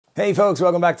Hey folks,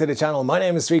 welcome back to the channel. My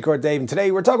name is 3-Chord Dave and today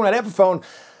we're talking about Epiphone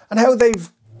and how they've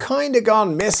kind of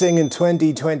gone missing in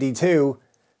 2022.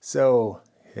 So,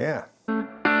 yeah.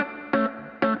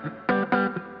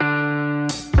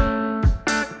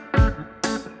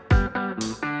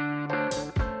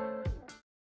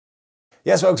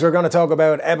 Yes folks, we're going to talk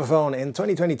about Epiphone in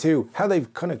 2022, how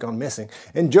they've kind of gone missing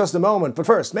in just a moment. But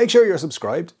first, make sure you're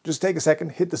subscribed. Just take a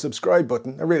second, hit the subscribe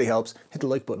button. It really helps. Hit the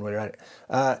like button while you're at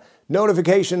it.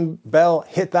 Notification bell,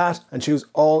 hit that and choose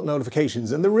all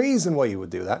notifications. And the reason why you would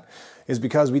do that is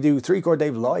because we do 3-Chord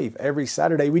Dave live every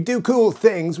Saturday. We do cool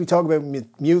things. We talk about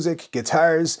music,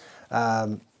 guitars,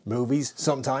 movies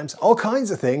sometimes, all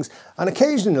kinds of things. And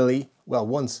occasionally, well,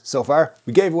 once so far,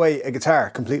 we gave away a guitar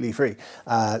completely free.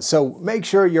 So make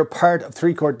sure you're part of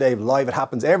 3-Chord Dave Live. It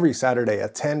happens every Saturday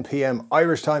at 10 p.m.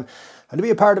 Irish time. And to be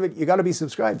a part of it, you got to be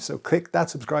subscribed. So click that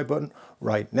subscribe button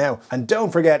right now. And don't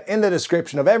forget, in the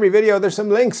description of every video, there's some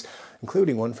links,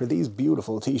 including one for these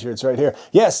beautiful t-shirts right here.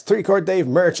 Yes, 3-Chord Dave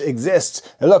merch exists.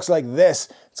 It looks like this.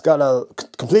 It's got a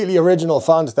completely original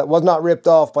font that was not ripped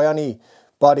off by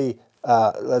anybody.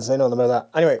 Let's say nothing about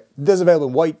that. Anyway, this is available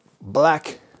in white,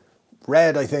 black,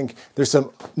 red, I think. There's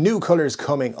some new colors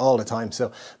coming all the time.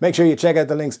 So make sure you check out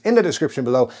the links in the description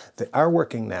below. They are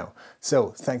working now. So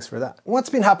thanks for that. What's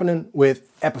been happening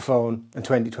with Epiphone in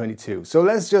 2022? So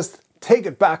let's just take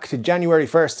it back to January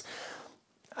 1st.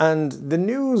 And the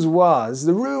news was,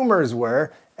 the rumors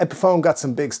were, Epiphone got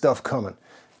some big stuff coming.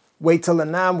 Wait till the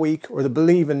NAMM week or the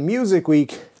Believe in Music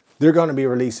week, they're going to be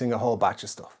releasing a whole batch of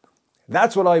stuff.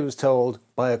 That's what I was told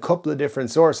by a couple of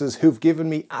different sources who've given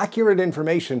me accurate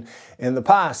information in the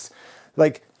past.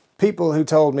 Like people who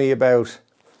told me about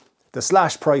the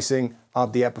slash pricing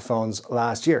of the Epiphones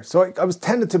last year. So I was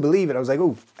tended to believe it. I was like,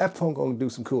 oh, Epiphone going to do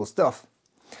some cool stuff.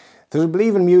 The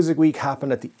Believe in Music week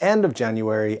happened at the end of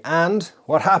January, and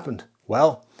what happened?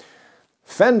 Well,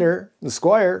 Fender and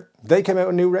Squier, they came out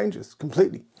with new ranges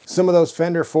completely. Some of those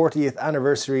Fender 40th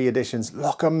anniversary editions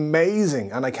look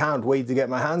amazing, and I can't wait to get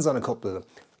my hands on a couple of them.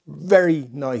 Very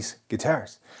nice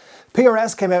guitars.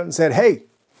 PRS came out and said, hey,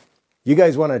 you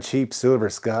guys want a cheap Silver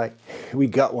Sky? We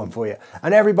got one for you.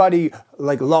 And everybody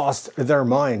like lost their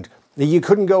mind. You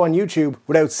couldn't go on YouTube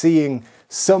without seeing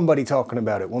somebody talking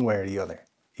about it one way or the other,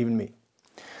 even me.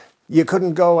 You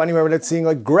couldn't go anywhere without seeing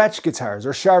like Gretsch guitars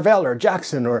or Charvel or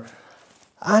Jackson or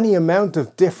any amount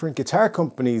of different guitar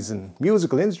companies and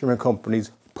musical instrument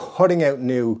companies putting out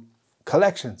new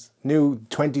collections, new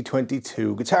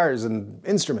 2022 guitars and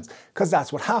instruments, because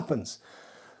that's what happens.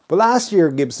 But last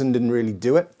year Gibson didn't really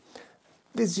do it.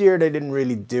 This year they didn't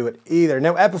really do it either.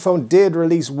 Now Epiphone did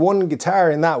release one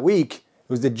guitar in that week. It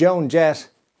was the Joan Jett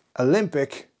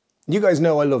Olympic. You guys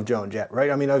know I love Joan Jett, right?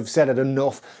 I mean, I've said it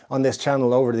enough on this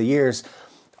channel over the years.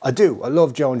 I do. I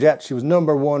love Joan Jett. She was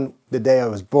 #1 the day I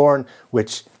was born,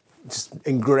 which just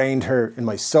ingrained her in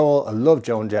my soul. I love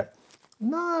Joan Jett.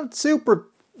 Not super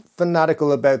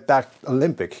fanatical about that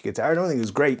Olympic guitar. I don't think it was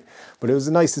great, but it was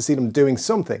nice to see them doing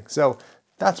something. So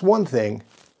that's one thing.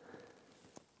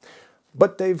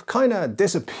 But they've kind of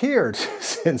disappeared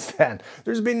since then.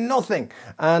 There's been nothing,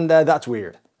 and that's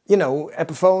weird. You know,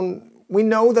 Epiphone, we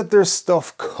know that there's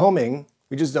stuff coming.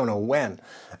 We just don't know when.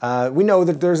 We know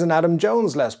that there's an Adam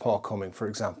Jones Les Paul coming, for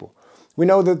example. We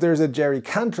know that there's a Jerry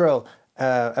Cantrell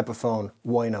Epiphone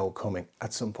Wino coming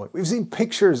at some point. We've seen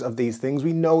pictures of these things.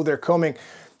 We know they're coming.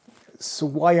 So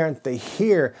why aren't they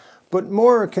here? But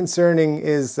more concerning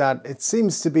is that it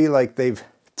seems to be like they've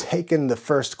taken the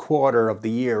first quarter of the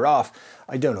year off.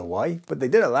 I don't know why, but they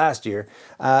did it last year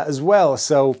as well.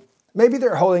 So maybe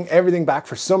they're holding everything back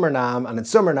for Summer NAMM, and in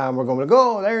Summer NAMM we're going to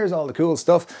go, oh, there's all the cool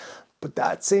stuff. But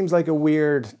that seems like a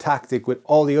weird tactic with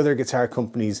all the other guitar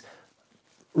companies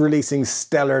releasing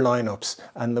stellar lineups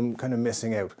and them kind of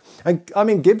missing out. And I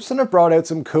mean, Gibson have brought out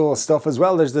some cool stuff as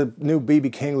well. There's the new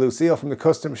BB King Lucille from the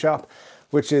Custom Shop,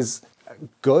 which is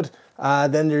good.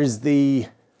 Then there's the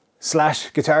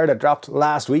Slash guitar that dropped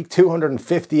last week,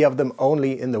 250 of them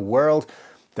only in the world.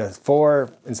 The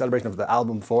 4, in celebration of the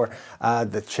album 4,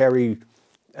 the cherry,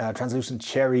 translucent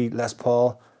cherry Les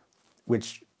Paul,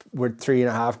 which were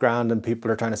 $3.5 grand, and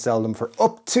people are trying to sell them for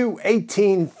up to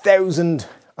 18,000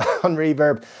 on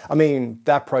Reverb. I mean,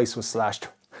 that price was slashed.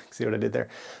 See what I did there?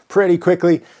 Pretty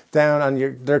quickly down,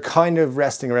 and they're kind of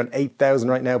resting around 8,000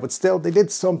 right now, but still, they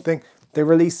did something. They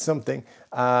released something.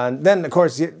 And then, of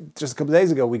course, just a couple of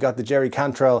days ago, we got the Jerry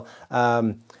Cantrell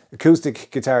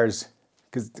acoustic guitars,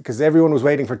 because everyone was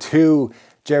waiting for 2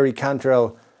 Jerry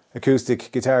Cantrell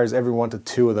acoustic guitars. Everyone wanted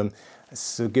 2 of them.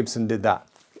 So Gibson did that.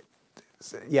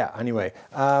 Yeah, anyway.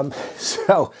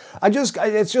 So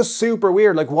it's just super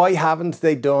weird. Like, why haven't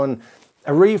they done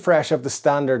a refresh of the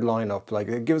standard lineup. Like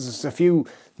it gives us a few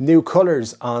new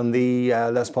colors on the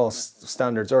Les Paul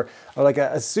standards, or like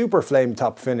a super flame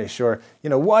top finish, or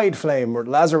wide flame or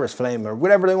Lazarus flame, or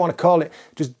whatever they want to call it.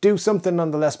 Just do something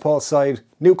on the Les Paul side,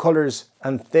 new colors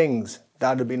and things.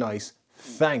 That'd be nice.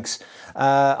 Thanks.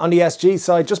 On the SG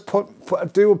side, just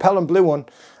do a Pelham Blue one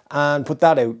and put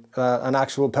that out, an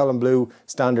actual Pelham Blue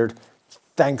standard.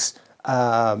 Thanks.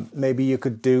 Maybe you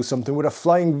could do something with a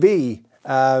Flying V.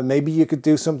 Maybe you could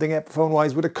do something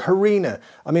Epiphone-wise with a Carina.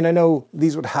 I mean, I know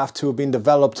these would have to have been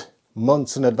developed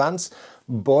months in advance,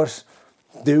 but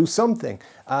do something.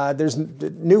 There's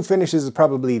new finishes is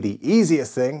probably the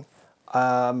easiest thing,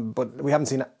 but we haven't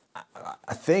seen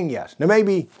a thing yet. Now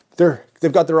maybe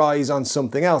they've got their eyes on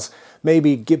something else.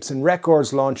 Maybe Gibson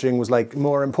Records launching was like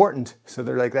more important, so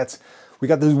they're like, we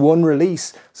got this one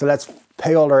release, so let's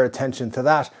pay all our attention to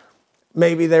that.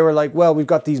 Maybe they were like, well, we've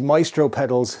got these Maestro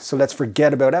pedals, so let's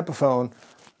forget about Epiphone.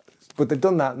 But they've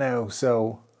done that now,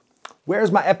 so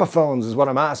where's my Epiphones is what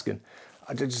I'm asking.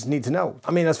 I just need to know.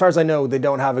 I mean, as far as I know, they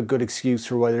don't have a good excuse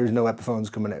for why there's no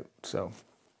Epiphones coming out. So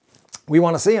we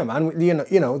want to see them. And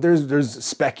there's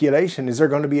speculation. Is there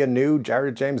going to be a new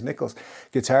Jared James Nichols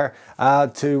guitar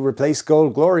to replace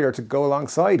Gold Glory, or to go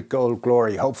alongside Gold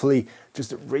Glory? Hopefully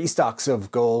just restocks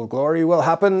of Gold Glory will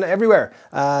happen everywhere,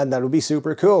 and that would be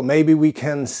super cool. Maybe we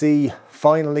can see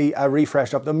finally a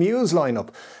refresh of the Muse lineup,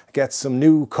 get some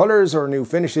new colors or new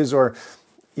finishes, or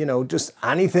just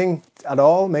anything at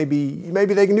all. Maybe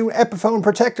they can do Epiphone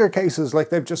protector cases like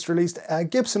they've just released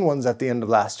Gibson ones at the end of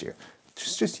last year.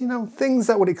 Just things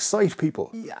that would excite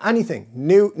people. Anything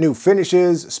new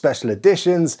finishes, special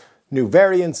editions, new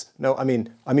variants. No, I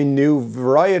mean new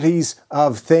varieties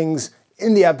of things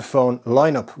in the Epiphone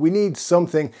lineup. We need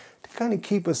something to kind of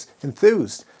keep us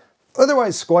enthused.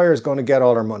 Otherwise, Squire's going to get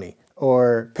all our money,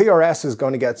 or PRS is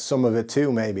going to get some of it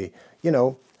too, maybe.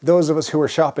 Those of us who are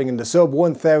shopping in the sub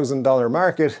 $1,000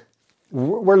 market,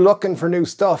 we're looking for new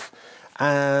stuff,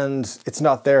 and it's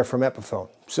not there from Epiphone.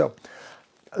 So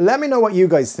let me know what you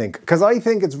guys think, because I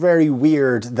think it's very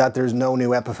weird that there's no new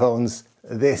Epiphones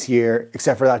this year,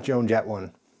 except for that Joan Jett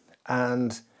one.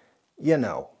 And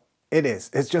it is.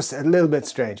 It's just a little bit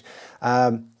strange.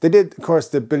 They did, of course,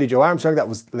 the Billy Joe Armstrong. That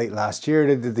was late last year.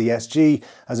 They did the SG,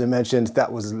 as I mentioned.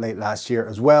 That was late last year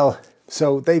as well.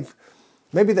 So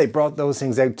maybe they brought those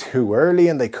things out too early,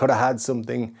 and they could have had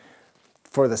something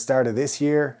for the start of this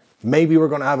year. Maybe we're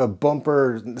going to have a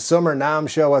bumper summer NAMM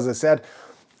show, as I said.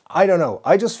 I don't know.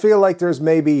 I just feel like there's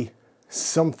maybe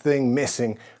something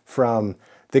missing from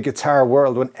the guitar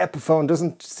world when Epiphone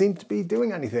doesn't seem to be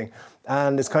doing anything.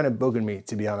 And it's kind of bugging me,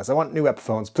 to be honest. I want new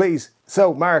Epiphones, please.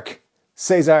 So Mark,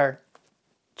 Cesar,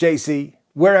 JC,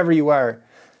 wherever you are,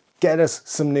 get us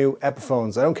some new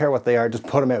Epiphones. I don't care what they are, just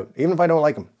put them out. Even if I don't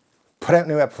like them, put out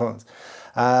new Epiphones.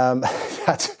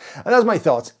 That's my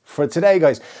thoughts for today,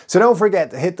 guys. So don't forget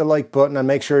to hit the like button and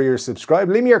make sure you're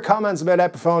subscribed. Leave me your comments about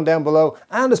Epiphone down below,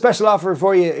 and a special offer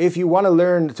for you if you want to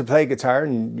learn to play guitar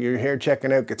and you're here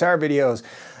checking out guitar videos.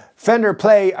 Fender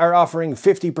Play are offering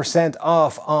 50%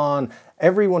 off on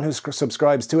everyone who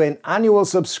subscribes to an annual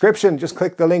subscription. Just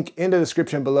click the link in the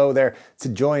description below there to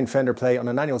join Fender Play on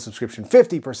an annual subscription.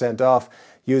 50% off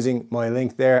using my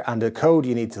link there, and the code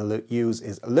you need to use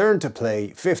is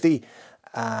LearnToPlay50,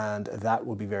 and that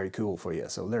would be very cool for you.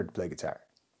 So learn to play guitar.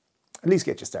 At least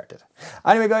get you started.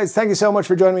 Anyway, guys, thank you so much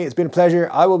for joining me. It's been a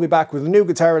pleasure. I will be back with a new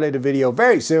guitar-related video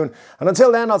very soon. And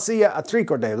until then, I'll see you at 3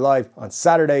 Chord Day Live on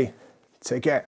Saturday. Take care.